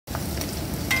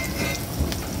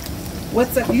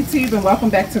What's up, YouTube, and welcome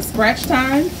back to Scratch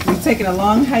Time. We've taken a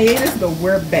long hiatus, but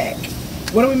we're back.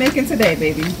 What are we making today,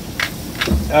 baby?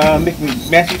 Making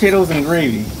mashed potatoes and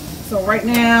gravy. So right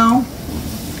now,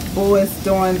 Boo is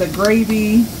doing the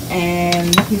gravy,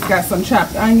 and he's got some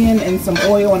chopped onion and some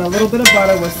oil and a little bit of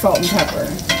butter with salt and pepper.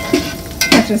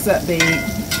 Catch us up, babe.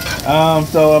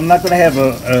 So I'm not gonna have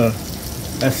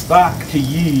a stock to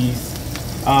use.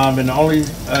 And the only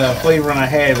flavor I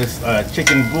have is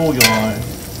chicken bouillon.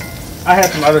 I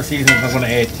have some other seasonings I'm going to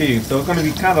add too. So it's going to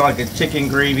be kind of like a chicken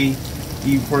gravy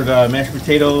for the mashed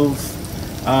potatoes.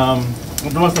 I'm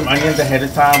doing some onions ahead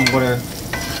of time. I'm going to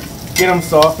get them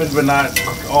softened but not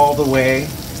cooked all the way.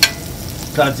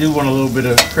 So I do want a little bit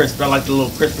of crisp. I like the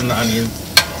little crisp in the onions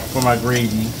for my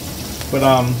gravy. But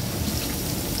I'm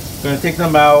going to take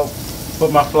them out,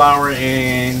 put my flour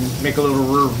in, make a little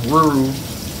roux.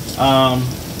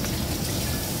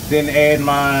 Then add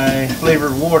my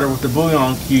flavored water with the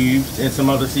bouillon cubes and some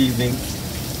other seasoning.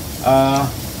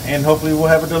 And hopefully we'll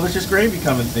have a delicious gravy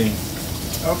coming soon.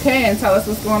 Okay, and tell us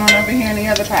what's going on over here in the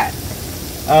other pot.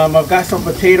 I've got some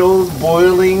potatoes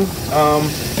boiling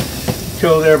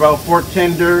till they're about fork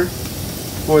tender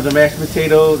for the mashed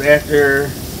potatoes. After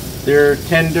they're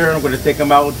tender, I'm going to take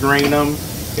them out, drain them,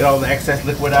 get all the excess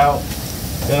liquid out.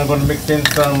 Then I'm going to mix in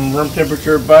some room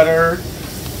temperature butter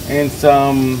and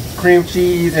some cream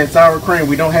cheese and sour cream.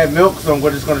 We don't have milk, so I'm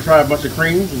just going to try a bunch of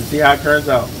creams and see how it turns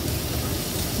out.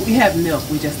 We have milk,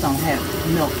 we just don't have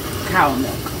milk, cow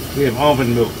milk. We have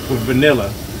almond milk with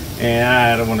vanilla, and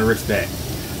I don't want to risk that.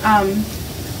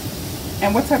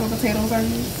 And what type of potatoes are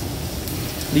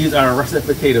these? These are russet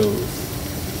potatoes.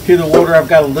 To the water, I've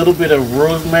got a little bit of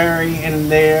rosemary in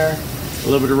there, a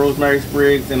little bit of rosemary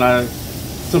sprigs, and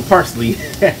some parsley.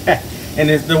 And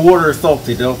the water is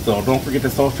salty though, so don't forget to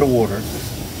salt your water.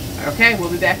 Okay, we'll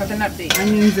be back with an update.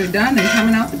 Onions are done and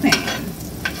coming out the pan.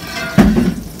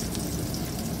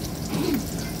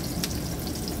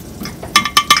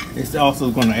 It's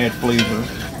also going to add flavor.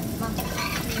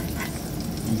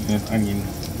 Using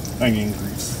onion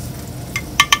grease.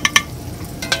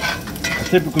 I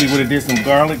typically would have did some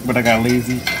garlic, but I got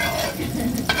lazy.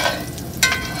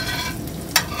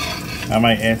 I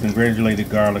might add some granulated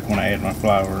garlic when I add my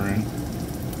flour in.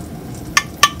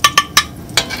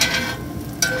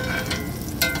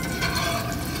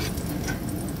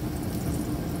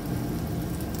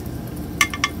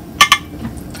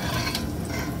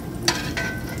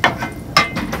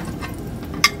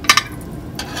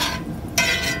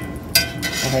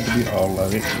 Don't have to be all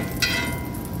of it.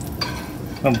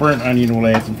 Some burnt onion will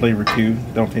add some flavor too.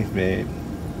 Don't taste bad.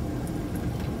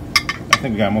 I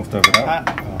think we got most of it out.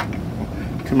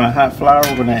 To my hot flour,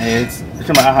 we're gonna add,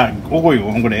 to my hot oil,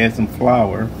 I'm gonna add some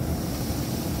flour.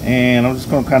 And I'm just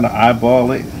gonna kind of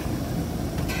eyeball it.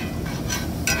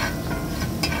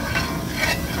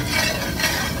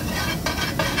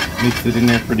 Mix it in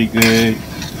there pretty good.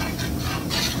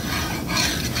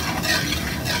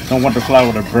 Don't want the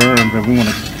flour to burn, but we want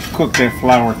to cook that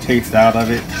flour taste out of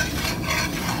it.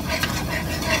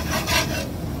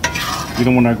 We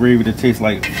don't want our gravy to taste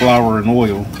like flour and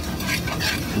oil.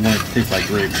 We want it to taste like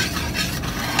gravy.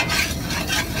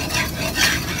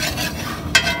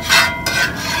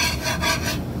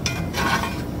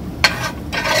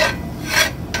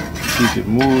 Keep it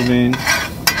moving.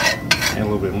 And a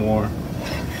little bit more.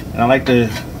 And I like the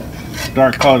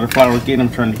dark color of the flour. Getting them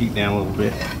trying to heat down a little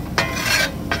bit.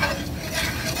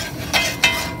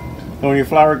 So when your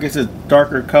flour gets a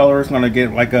darker color, it's going to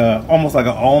get like almost like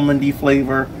an almondy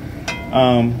flavor.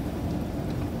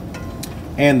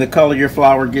 And the color your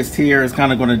flour gets here is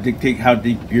kind of going to dictate how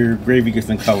deep your gravy gets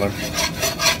in color.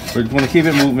 But you want to keep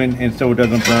it moving and so it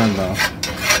doesn't burn though.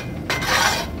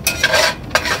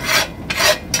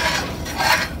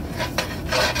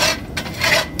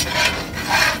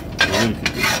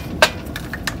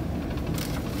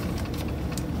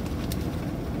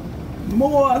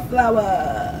 More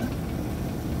flour.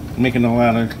 Making a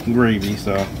lot of gravy,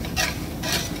 so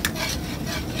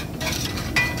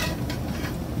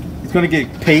it's gonna get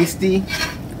pasty,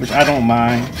 which I don't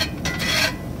mind.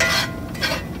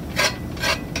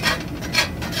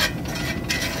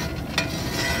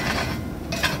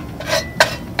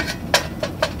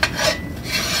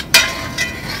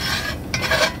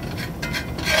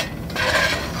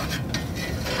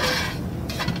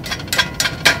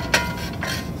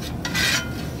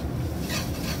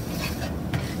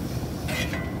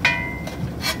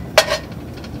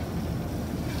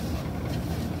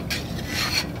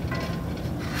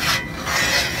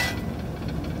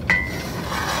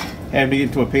 Having to get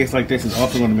into a paste like this is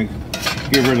also going to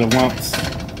get rid of lumps.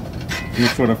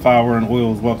 Make sure the flour and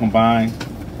oil is well combined.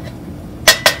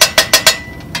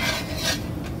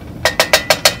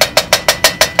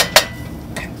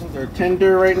 are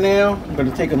tender right now. I'm going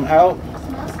to take them out.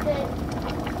 Smells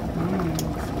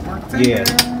good. Yeah,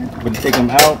 I'm going to take them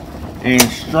out and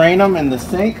strain them in the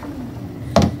sink.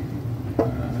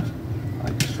 I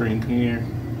like to strain here.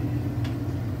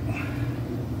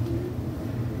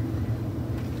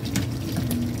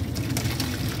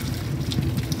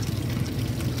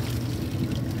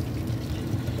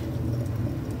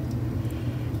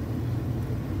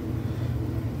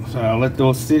 So I'll let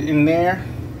those sit in there.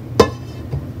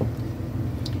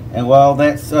 And while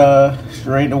that's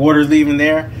strained, the water's leaving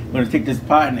there, I'm going to take this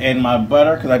pot and add my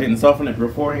butter because I didn't soften it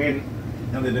beforehand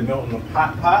and let it melt in the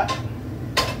pot.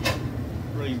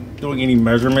 I'm really doing any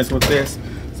measurements with this,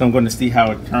 so I'm going to see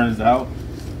how it turns out.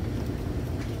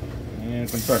 And I'm going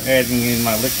to start adding in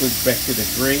my liquids back to the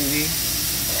gravy.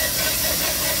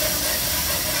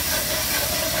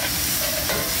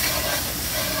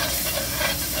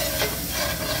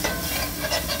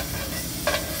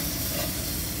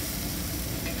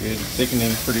 Good, it's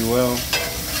thickening pretty well.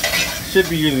 Should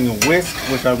be using a whisk,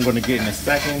 which I'm going to get in a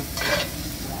second.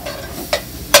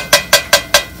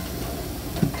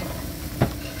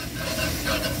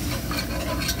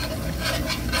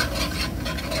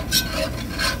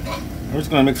 I'm just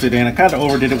going to mix it in. I kind of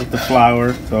overdid it with the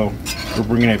flour, so we're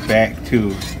bringing it back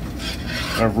to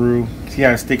our roux. See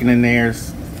how it's sticking in there?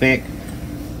 It's thick,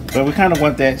 but we kind of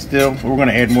want that still. We're going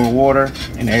to add more water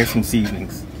and add some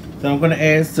seasonings. So I'm going to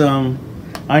add some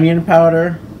onion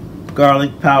powder,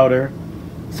 garlic powder,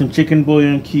 some chicken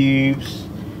bouillon cubes,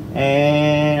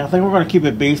 and I think we're going to keep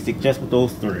it basic just with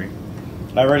those three.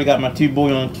 I already got my 2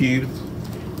 bouillon cubes,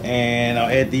 and I'll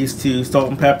add these 2, salt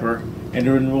and pepper, and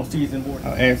then we'll season more.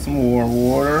 I'll add some more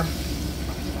water.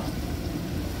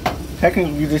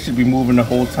 Technically this should be moving the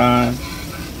whole time.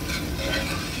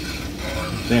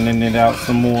 Thinning it out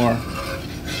some more.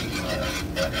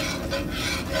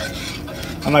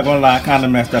 I'm not gonna lie, I kind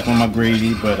of messed up on my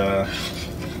gravy, but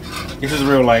this is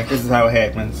real life. This is how it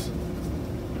happens.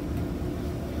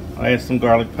 I'll add some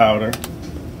garlic powder.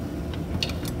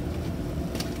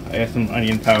 I'll add some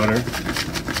onion powder.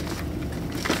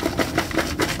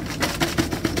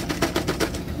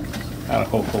 Not a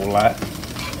whole lot.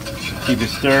 Keep it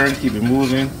stirring, keep it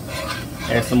moving.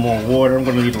 Add some more water. I'm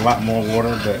gonna need a lot more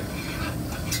water, but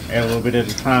add a little bit at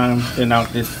a time. Thin out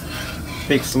this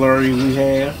thick slurry we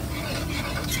have.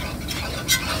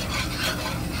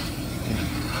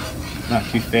 Not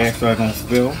too fast so I don't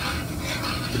spill.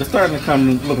 But it's starting to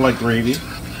come look like gravy.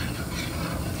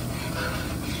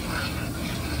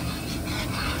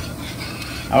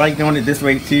 I like doing it this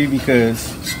way too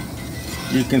because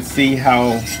you can see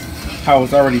how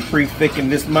it's already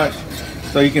pre-thickened this much,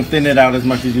 so you can thin it out as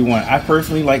much as you want. I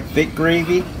personally like thick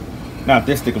gravy, not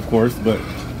this thick of course, but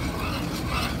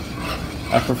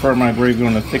I prefer my gravy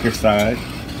on the thicker side.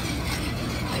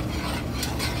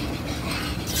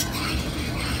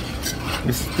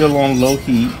 It's still on low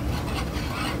heat.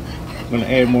 I'm going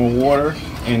to add more water,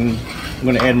 and I'm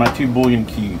going to add my 2 bouillon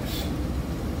cubes,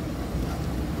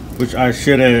 which I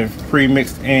should have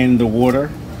pre-mixed in the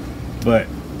water, but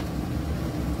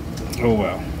oh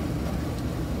well.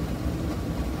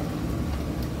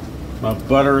 My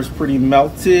butter is pretty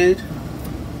melted.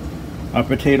 My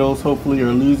potatoes hopefully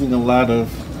are losing a lot of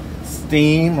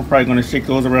steam. I'm probably going to shake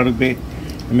those around a bit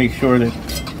and make sure that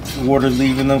the water's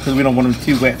leaving them because we don't want them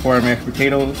too wet for our mashed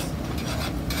potatoes.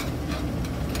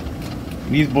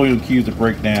 These bouillon cubes will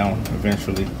break down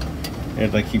eventually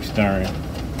as I keep stirring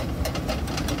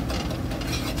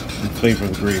and flavor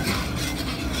the gravy.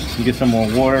 You get some more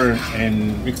water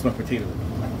and mix my potatoes.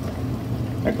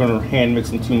 Not going to hand mix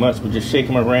them too much, but just shake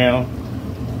them around.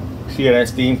 See how that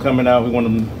steam coming out? We want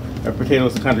our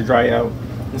potatoes to kind of dry out.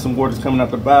 And some water's coming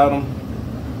out the bottom.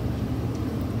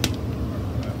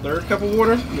 A 1/3 cup of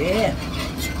water. Yeah.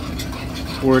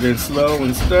 Pour it in slow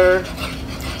and stir.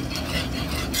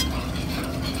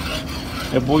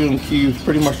 That bouillon cube's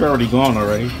pretty much already gone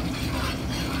already.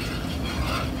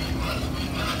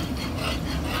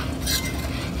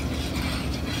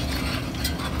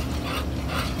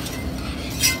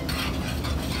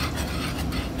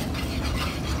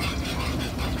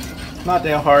 Not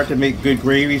that hard to make good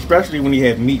gravy, especially when you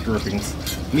have meat drippings.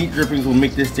 Meat drippings will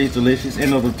make this taste delicious,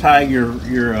 and it'll tie your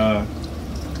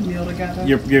Meal together.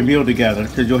 Your meal together,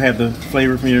 because you'll have the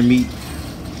flavor from your meat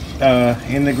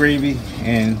in the gravy,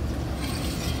 and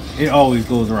it always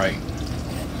goes right.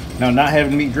 Now, not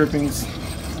having meat drippings,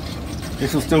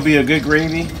 this will still be a good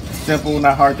gravy. Simple,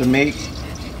 not hard to make,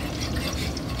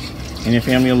 and your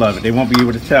family will love it. They won't be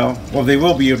able to tell, well, they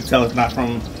will be able to tell it's not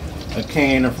from a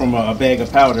can or from a bag of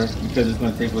powder, because it's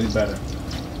going to taste way better.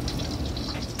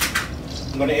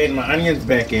 I'm going to add my onions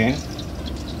back in.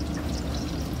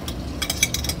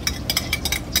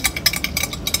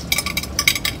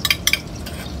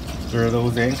 Stir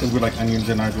those in because we like onions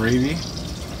in our gravy.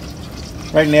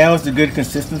 Right now it's a good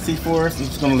consistency for us. I'm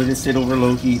just gonna let it sit over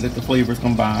low heat, let the flavors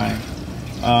combine.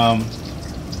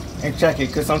 And check it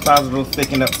because sometimes it'll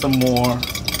thicken up some more.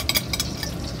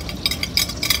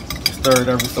 Stir it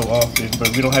every so often,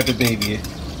 but we don't have to baby it.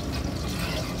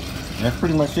 And that's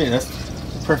pretty much it. That's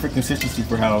the perfect consistency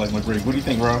for how I like my gravy. What do you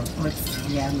think, Rob? Looks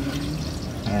yummy.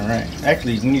 Alright.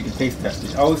 Actually, we need to taste test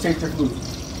it. Always taste your food.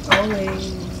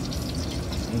 Always.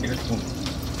 Let me get a spoon.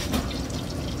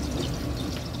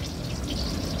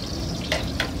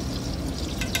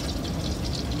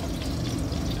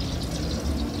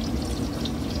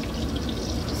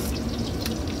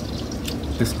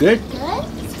 It's good? Good?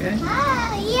 It's good.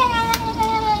 Ah,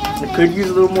 yeah. I could use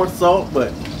a little more salt,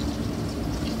 but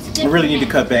I really need to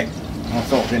cut back on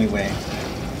salt anyway.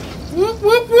 Whoop,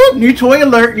 whoop, whoop. New toy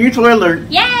alert, new toy alert.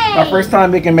 Yay! My first time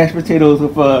making mashed potatoes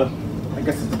with, I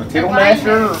guess it's a potato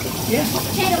masher. Yeah.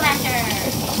 Potato masher.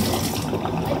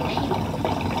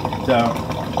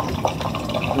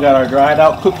 So, we got our dried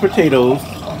out cooked potatoes.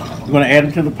 We're going to add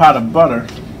them to the pot of butter.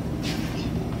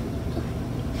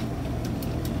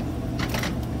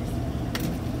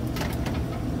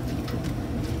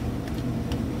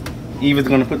 Eva's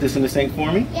going to put this in the sink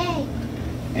for me. Yay.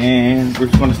 And we're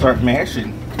just going to start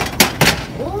mashing.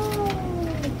 Ooh,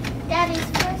 Daddy's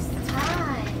first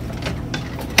time.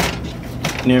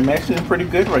 And they're mashing it pretty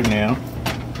good right now.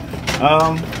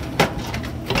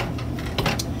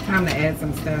 Time to add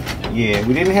some stuff. Yeah,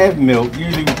 we didn't have milk.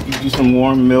 Usually you do some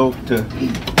warm milk to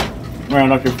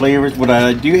round out your flavors. What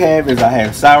I do have is I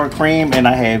have sour cream and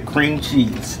I have cream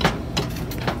cheese.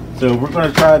 So we're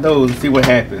going to try those and see what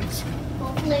happens.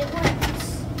 Hopefully it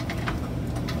works.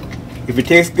 If it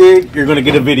tastes good, you're going to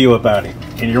get a video about it.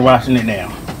 And you're watching it now.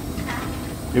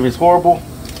 If it's horrible,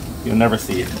 you'll never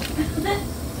see it.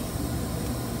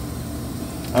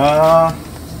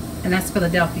 And that's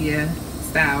Philadelphia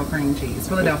style cream cheese.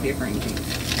 Philadelphia cream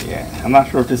cheese. Yeah, I'm not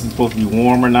sure if this is supposed to be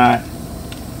warm or not.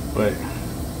 But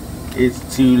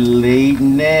it's too late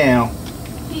now.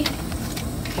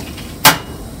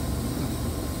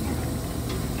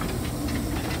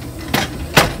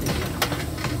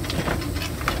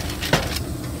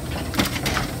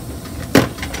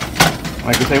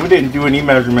 Like I said, we didn't do any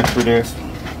measurements for this.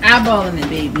 Eyeballing it,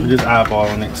 baby. We're just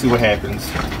eyeballing it, see what happens.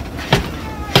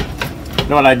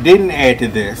 No, what I didn't add to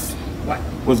this What?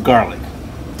 was garlic.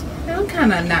 I'm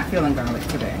kind of not feeling garlic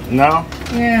today. No?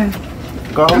 Yeah.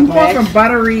 Garlic I'm going mash? for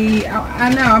buttery. I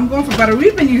know, I'm going for butter.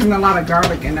 We've been using a lot of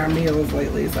garlic in our meals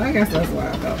lately, so I guess that's why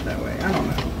I felt that way. I don't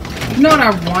know. You know what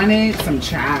I wanted? Some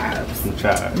chives. Some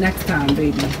chives. Next time,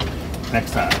 baby.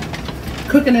 Next time.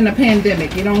 Cooking in a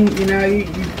pandemic, you don't, you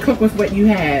cook with what you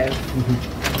have.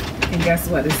 And guess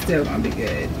what? It's still gonna be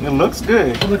good. It looks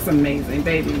good. It looks amazing,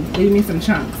 baby. Leave me some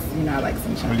chunks. You know I like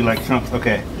some Oh, chunks. you like chunks?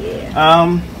 Okay.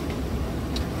 Yeah.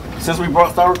 Since we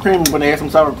brought sour cream, we're gonna add some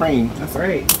sour cream. That's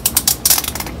right.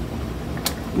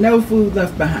 No food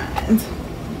left behind.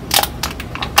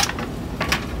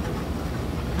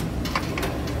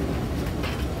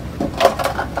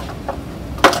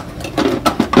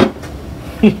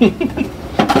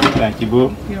 Thank you,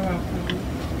 boo. You're welcome.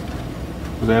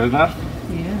 Was that enough?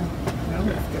 Yeah, that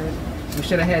looks good. We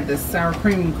should have had the sour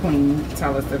cream queen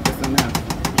tell us if it's enough.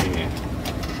 Yeah.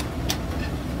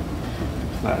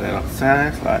 Slide that on the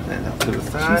side, slide that up to the She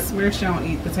side. swears she don't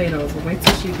eat potatoes, but wait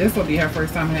till this will be her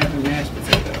first time having mashed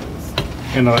potatoes.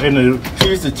 She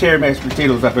used to tear mashed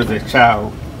potatoes up as a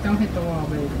child. Don't hit the wall,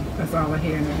 baby. That's all I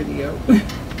hear in the video.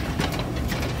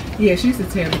 Yeah, she used to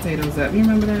tear potatoes up. You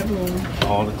remember that, boo?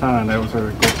 All the time. That was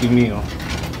her go-to meal.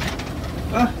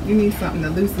 Oh, you need something to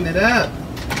loosen it up.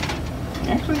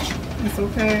 Actually, It's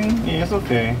okay. yeah, it's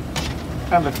okay.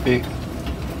 Kind of thick.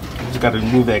 You just got to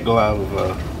remove that glove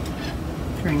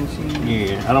of, Cream cheese.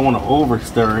 yeah, I don't want to over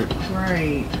stir it.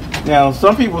 Right. Now,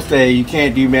 some people say you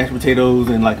can't do mashed potatoes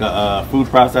in like a food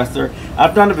processor.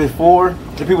 I've done it before.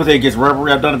 The people say it gets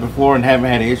rubbery. I've done it before and haven't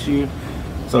had an issue.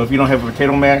 So if you don't have a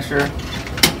potato masher,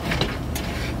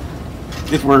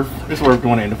 it's worth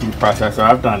doing it in the food processor.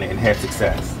 I've done it and had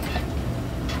success.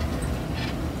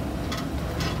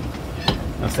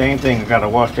 The same thing, I gotta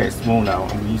wash that spoon out.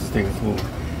 I'm gonna use this thing as a spoon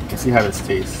and see how this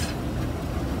tastes.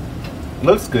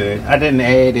 Looks good. I didn't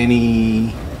add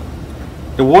any.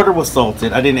 The water was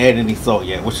salted. I didn't add any salt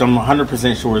yet, which I'm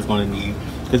 100% sure is going to need,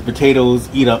 because potatoes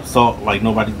eat up salt like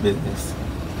nobody's business.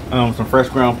 Some fresh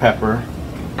ground pepper.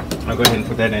 I'll go ahead and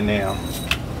put that in now.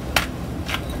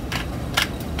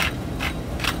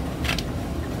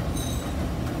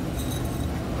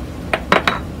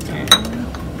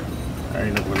 I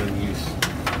already know what I'm gonna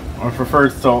use. Our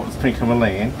preferred salt is pink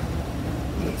Himalayan.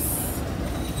 Yes.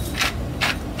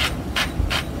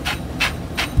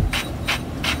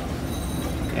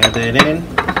 Add that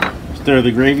in. Stir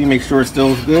the gravy. Make sure it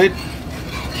still is good.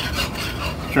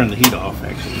 Turn the heat off,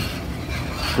 actually.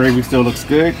 Gravy still looks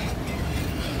good.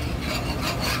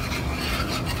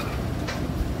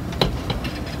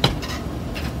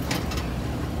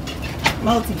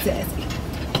 Multitasking.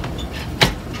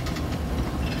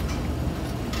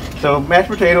 So mashed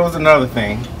potatoes is another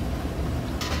thing.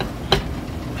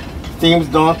 Seems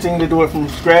daunting to do it from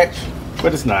scratch,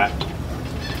 but it's not.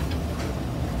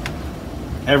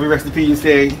 Every recipe you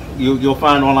say you'll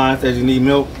find online says you need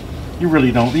milk. You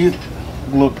really don't. These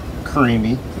look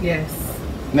creamy. Yes.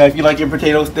 Now, if you like your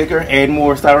potatoes thicker, add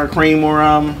more sour cream or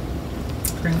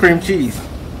cream cheese.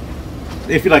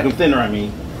 If you like them thinner, I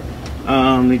mean.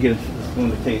 Let me get a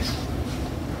spoon to taste.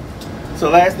 So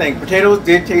last thing, potatoes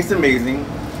did taste amazing.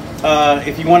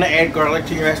 If you want to add garlic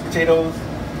to your mashed potatoes,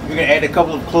 you can add a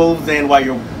couple of cloves in while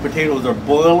your potatoes are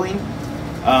boiling,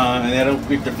 and that'll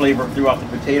get the flavor throughout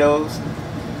the potatoes.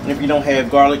 And if you don't have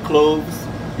garlic cloves,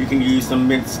 you can use some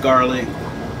minced garlic,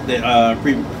 that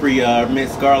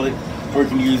pre-minced garlic, or you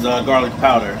can use garlic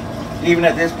powder. Even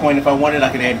at this point, if I wanted,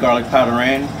 I could add garlic powder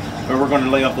in, but we're going to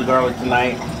lay off the garlic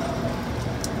tonight.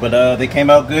 But they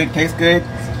came out good, taste good,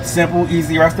 simple,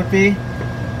 easy recipe.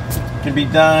 Can be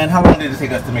done. How long did it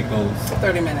take us to make those?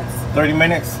 30 minutes. 30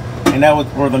 minutes, and that was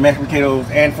for the mashed potatoes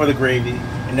and for the gravy,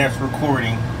 and that's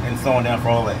recording and so on down for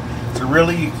all that. So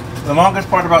really, the longest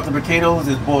part about the potatoes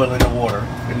is boiling the water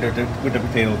with the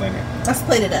potatoes in it. Let's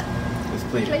plate it up. Let's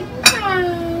plate it.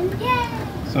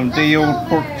 Yeah. Some day old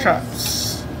pork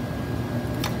chops.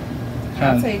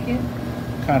 I'll take it.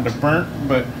 Kind of burnt,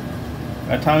 but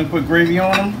by the time we put gravy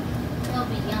on them, It'll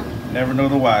be yummy. never know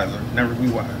the wiser. Never be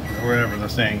wiser, or whatever the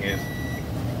saying is.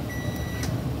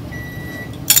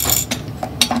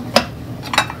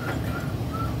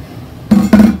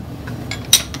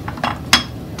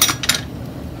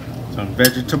 Some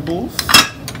vegetables.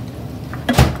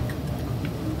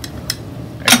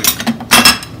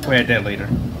 Actually, we'll add that later.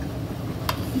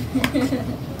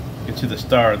 Get to the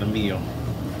star of the meal.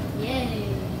 Yay.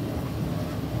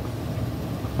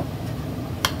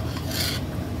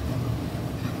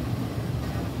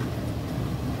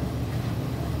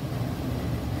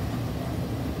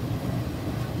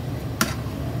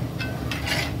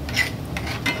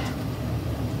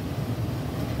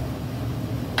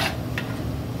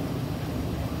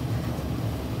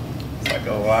 Like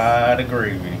a lot of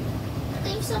gravy.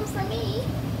 Leave some for me,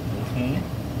 please.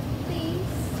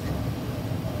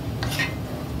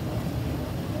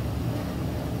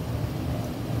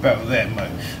 About that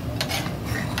much.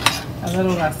 A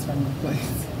little less for me,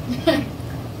 please.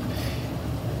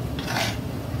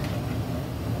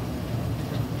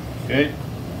 Good?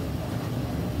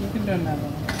 You can do another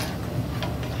one.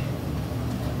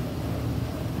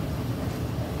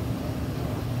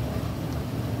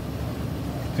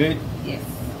 Good? Yes.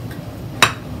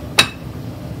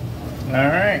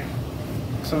 Alright.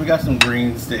 So we got some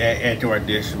greens to add to our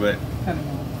dish, but Put them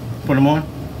on. put them on.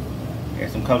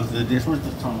 Add some colors to the dish. Where's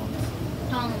the tongs?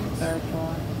 Tongs. Third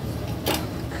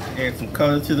one. Add some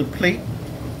color to the plate.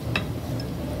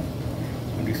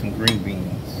 We'll do some green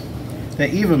beans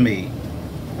that Eva made.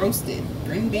 Roasted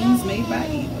green beans made by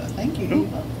Eva. Thank you,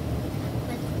 Eva.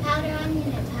 With powder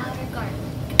onion and powder garlic.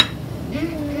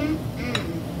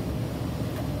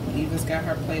 Eva's got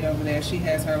her plate over there. She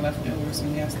has her leftovers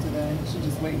from yesterday. She's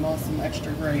just waiting on some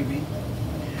extra gravy.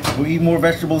 We'll eat more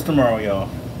vegetables tomorrow, y'all.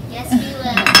 Yes,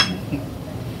 we will.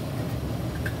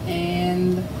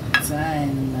 And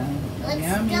done. Looks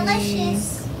Yummy.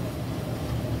 delicious.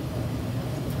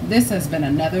 This has been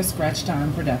another Scratch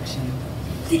Time production.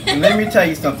 And let me tell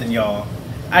you something, y'all.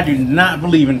 I do not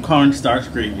believe in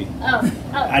cornstarch gravy.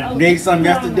 I made some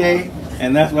yesterday,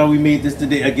 and that's why we made this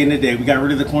today again today. We got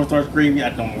rid of the cornstarch gravy.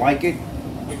 I don't like it.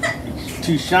 It's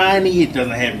too shiny. It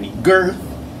doesn't have any girth.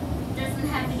 Doesn't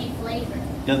have any flavor.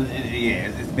 Yeah,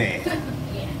 it's bad.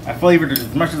 Yeah. I flavored it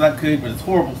as much as I could, but it's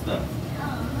horrible stuff.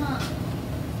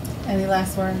 Any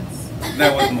last words?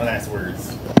 That wasn't my last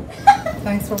words.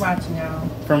 Thanks for watching, y'all.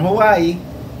 From Hawaii.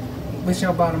 With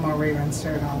your Baltimore Ravens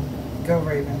shirt on. Go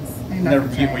Ravens. Ain't Never nothing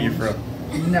forget where you're changed.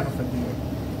 from. Never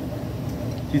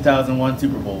forget. 2001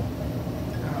 Super Bowl.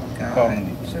 Oh, God. Call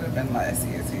me. Should have been last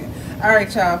year's here. All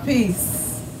right, y'all. Peace.